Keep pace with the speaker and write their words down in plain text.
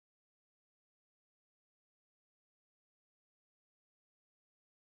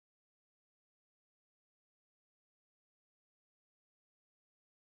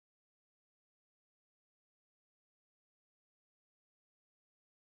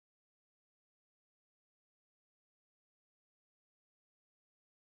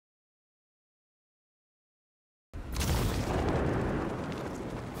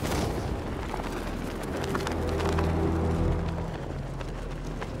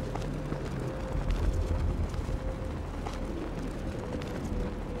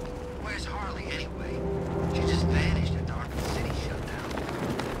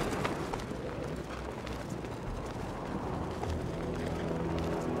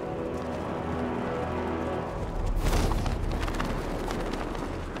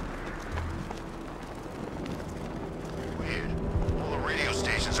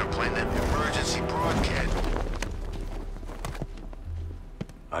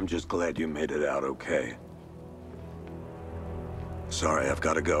I'm just glad you made it out okay. Sorry, I've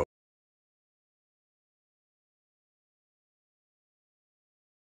got to go.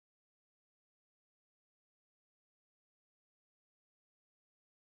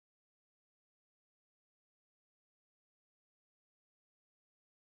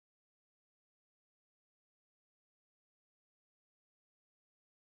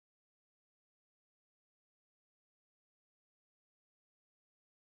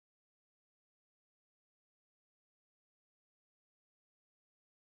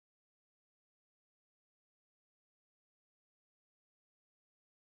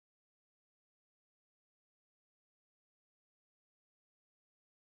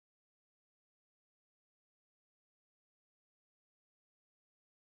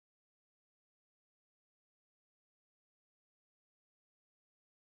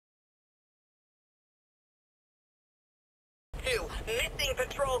 Missing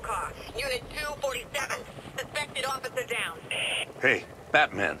patrol car. Unit 247. Suspected officer down. Hey,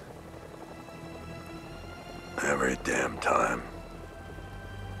 Batman. Every damn time.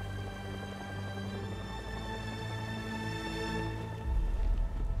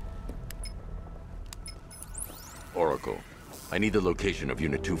 Oracle, I need the location of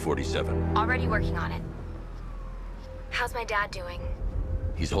Unit 247. Already working on it. How's my dad doing?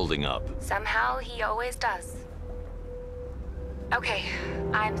 He's holding up. Somehow, he always does. Okay,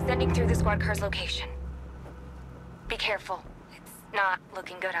 I'm sending through the squad car's location. Be careful. It's not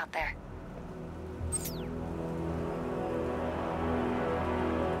looking good out there.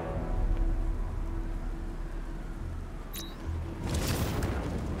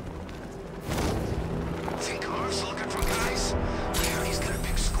 Think Car's looking for guys? Yeah, he's got a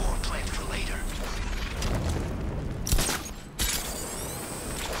big score planned for later.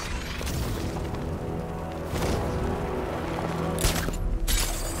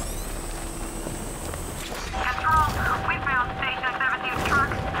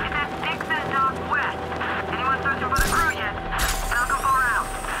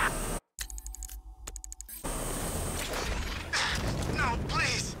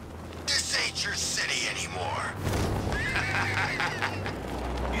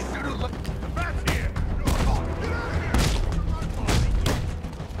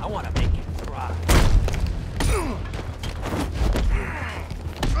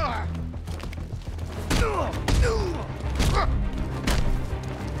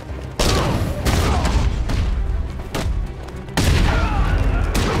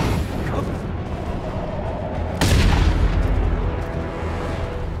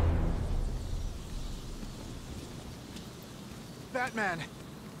 Batman,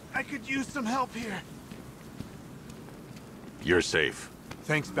 I could use some help here. You're safe.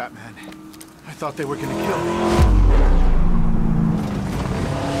 Thanks, Batman. I thought they were gonna kill me.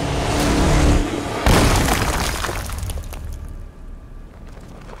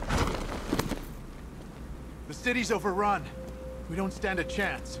 The city's overrun. We don't stand a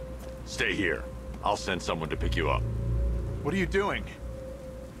chance. Stay here. I'll send someone to pick you up. What are you doing?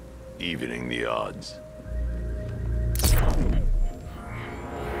 Evening the odds.